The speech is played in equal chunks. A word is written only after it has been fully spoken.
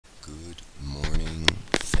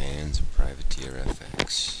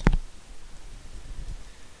PrivateerFX.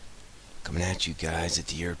 Coming at you guys at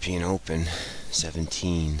the European Open,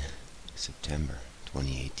 17 September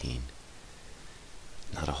 2018.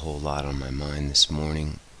 Not a whole lot on my mind this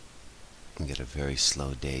morning. We got a very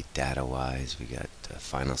slow day data-wise. We got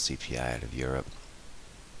final CPI out of Europe.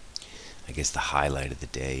 I guess the highlight of the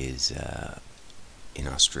day is in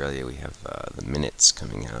Australia we have the minutes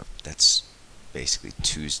coming out. That's basically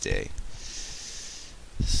Tuesday.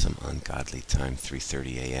 Some ungodly time,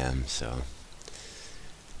 3:30 a.m. So,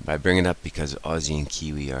 but I bring it up because Aussie and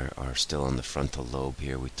Kiwi are still on the frontal lobe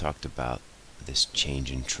here. We talked about this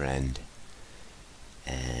change in trend,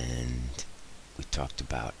 and we talked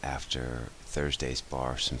about after Thursday's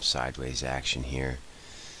bar some sideways action here.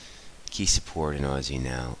 Key support in Aussie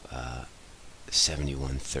now,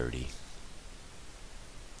 71.30.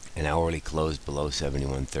 An hourly close below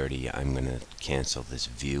 71.30. I'm going to cancel this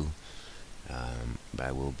view. But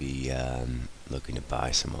I will be looking to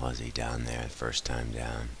buy some Aussie down there, first time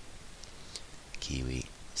down. Kiwi,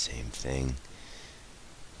 same thing.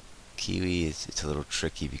 Kiwi, it's a little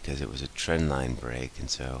tricky because it was a trend line break, and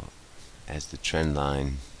so as the trend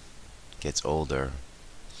line gets older,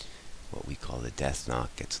 what we call the death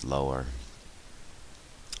knock gets lower.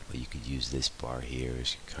 But you could use this bar here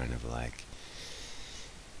as kind of like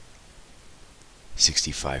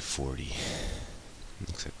 65.40.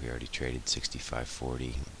 Looks like we already traded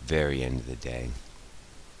 65.40, very end of the day.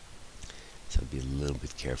 So be a little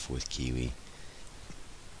bit careful with Kiwi.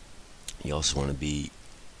 You also want to be,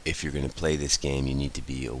 if you're going to play this game, you need to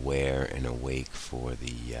be aware and awake for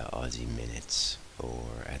the Aussie minutes,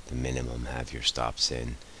 or at the minimum have your stops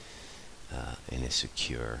in a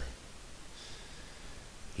secure,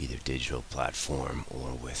 either digital platform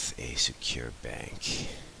or with a secure bank.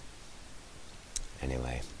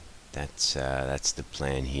 Anyway. That's the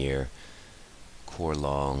plan here. Core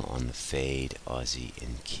long on the fade, Aussie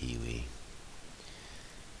and Kiwi.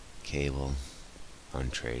 Cable,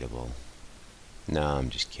 untradeable. No, I'm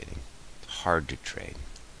just kidding. Hard to trade.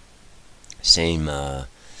 Same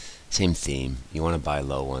theme. You want to buy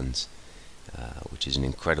low ones, which is an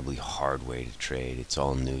incredibly hard way to trade. It's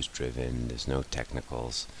all news driven. There's no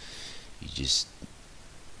technicals. You just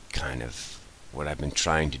kind of, what I've been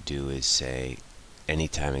trying to do is say,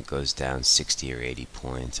 anytime it goes down 60 or 80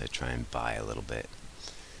 points, I try and buy a little bit,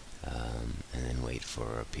 and then wait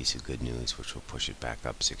for a piece of good news which will push it back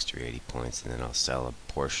up 60 or 80 points, and then I'll sell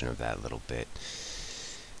a portion of that little bit,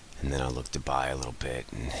 and then I'll look to buy a little bit.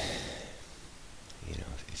 And you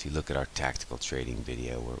know, if you look at our tactical trading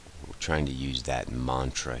video, we're trying to use that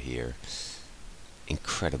mantra here.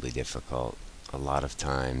 Incredibly difficult. A lot of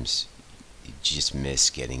times you just miss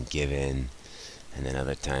getting given. And then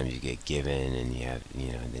other times you get given, and you have,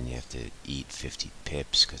 then you have to eat 50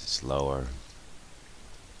 pips because it's lower.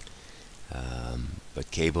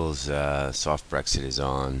 But cables, soft Brexit is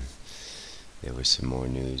on. There was some more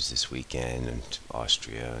news this weekend, and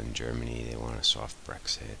Austria and Germany, they want a soft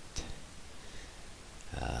Brexit.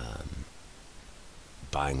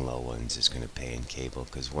 Buying low ones is going to pay in cable,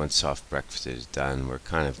 because once soft Brexit is done, we're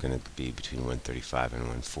kind of going to be between 135 and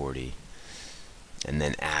 140. And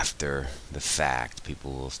then after the fact,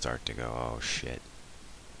 people will start to go, oh shit,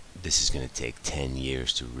 this is going to take 10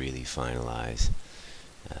 years to really finalize.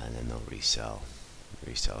 And then they'll resell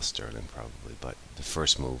sterling probably. But the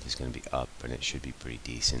first move is going to be up, and it should be pretty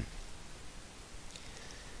decent.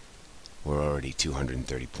 We're already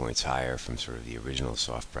 230 points higher from sort of the original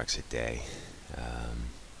soft Brexit day.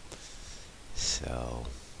 So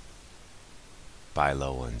buy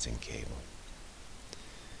low ones in cable.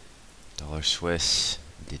 Dollar Swiss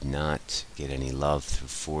did not get any love through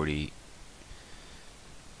 40.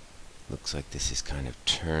 Looks like this is kind of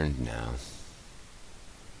turned now.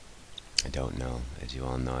 I don't know. As you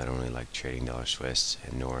all know, I don't really like trading Dollar Swiss,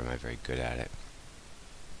 and nor am I very good at it.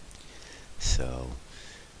 So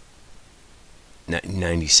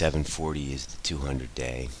 97.40 is the 200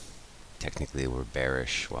 day. Technically we're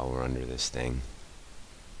bearish while we're under this thing.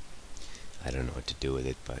 I don't know what to do with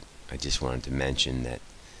it, but I just wanted to mention that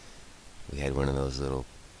we had one of those little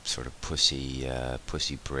sort of pussy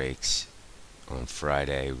breaks on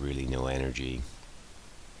Friday, really no energy,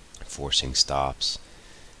 forcing stops,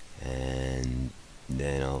 and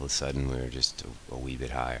then all of a sudden we were just a wee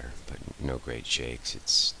bit higher, but no great shakes.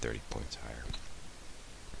 It's 30 points higher.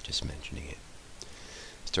 Just mentioning it.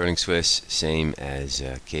 Sterling Swiss, same as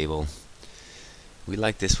cable. We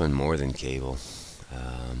like this one more than cable.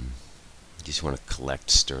 Just want to collect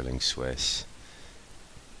Sterling Swiss.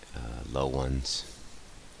 Low ones,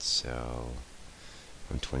 so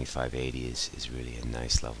 125.80 is really a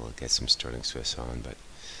nice level to get some Sterling Swiss on, but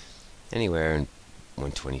anywhere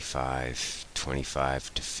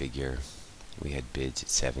 125.25 to figure. We had bids at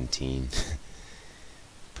 17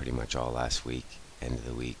 pretty much all last week. End of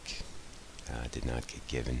the week did not get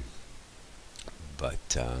given,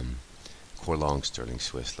 but core long sterling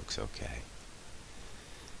Swiss looks okay.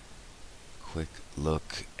 Quick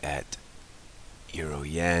look at euro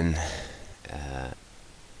yen.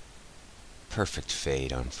 Perfect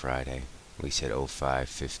fade on Friday. We said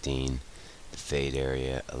 05.15. The fade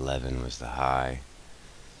area 11 was the high.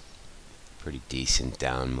 Pretty decent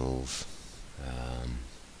down move.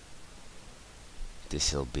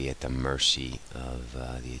 This will be at the mercy of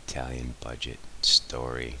the Italian budget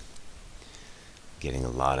story. Getting a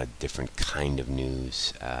lot of different kind of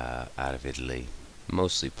news out of Italy,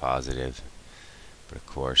 mostly positive, but of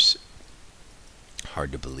course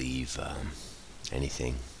hard to believe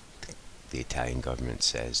anything the Italian government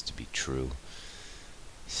says to be true.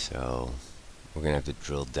 So we're gonna have to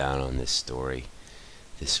drill down on this story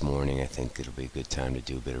this morning. I think it'll be a good time to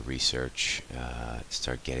do a bit of research,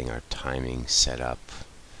 start getting our timing set up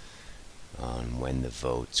on when the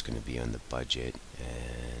vote's going to be on the budget,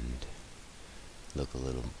 and look a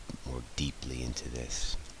little more deeply into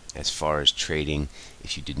this. As far as trading,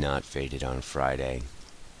 if you did not fade it on Friday,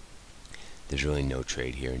 there's really no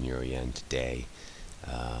trade here in euro yen today.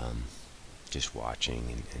 Just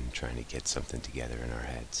watching and trying to get something together in our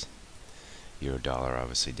heads. Euro dollar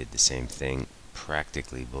obviously did the same thing,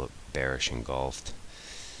 practically bearish engulfed.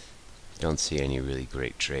 Don't see any really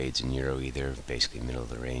great trades in euro either, basically middle of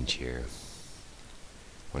the range here.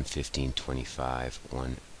 115.25,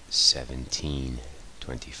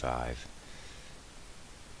 117.25.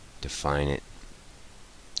 Define it.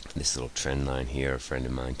 This little trend line here, a friend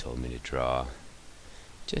of mine told me to draw.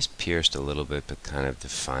 Just pierced a little bit, but kind of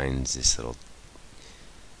defines this little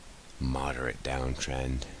moderate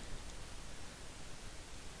downtrend.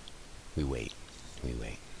 We wait.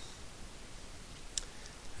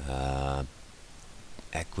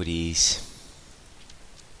 Equities.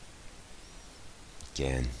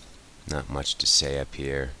 Again, not much to say up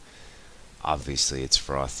here. Obviously it's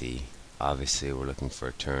frothy. Obviously we're looking for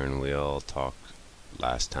a turn. We all talked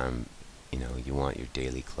last time, you want your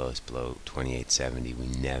daily close below 28.70. We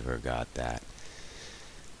never got that.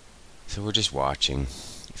 So we're just watching.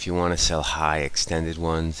 If you want to sell high extended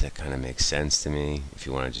ones, that kind of makes sense to me. If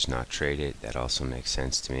you want to just not trade it, that also makes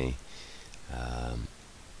sense to me.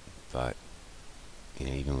 But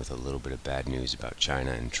even with a little bit of bad news about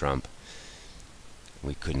China and Trump,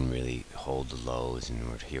 we couldn't really hold the lows,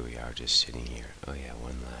 and here we are just sitting here. Oh yeah,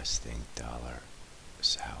 one last thing. Dollar,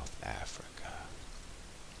 South Africa.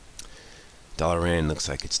 Dollar rand looks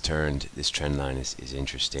like it's turned. This trend line is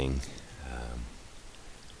interesting.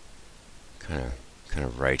 Kind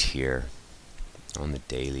of right here on the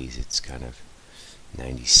dailies. It's kind of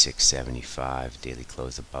 96.75. Daily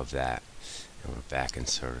close above that, and we're back in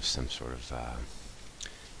some sort of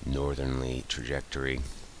northerly trajectory.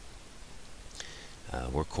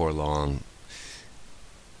 We're core long.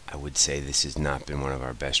 I would say this has not been one of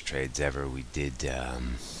our best trades ever. We did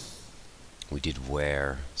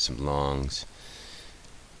wear some longs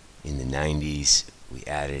in the 90s. We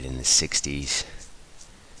added in the 60s.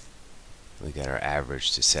 We got our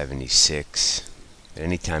average to 76. But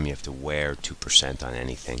anytime you have to wear 2% on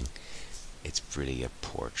anything, it's pretty a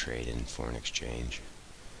poor trade in foreign exchange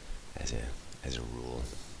as a rule.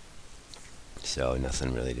 So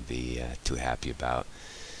nothing really to be too happy about.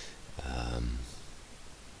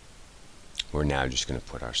 We're now just going to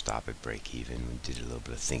put our stop at break even. We did a little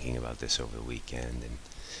bit of thinking about this over the weekend, and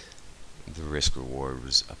the risk reward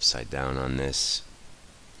was upside down on this.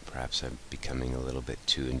 Perhaps I'm becoming a little bit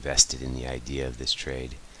too invested in the idea of this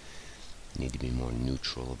trade. I need to be more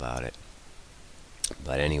neutral about it.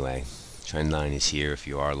 But anyway, trend line is here. If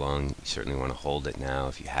you are long, you certainly want to hold it now.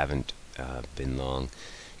 If you haven't been long,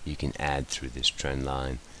 you can add through this trend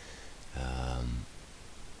line,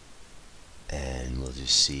 and we'll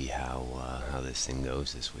just see how this thing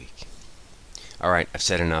goes this week. Alright, I've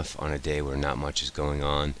said enough on a day where not much is going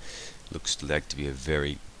on. Looks like to be a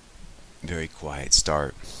very, very quiet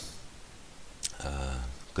start.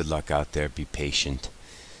 Good luck out there, be patient,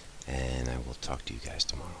 and I will talk to you guys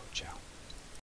tomorrow. Ciao.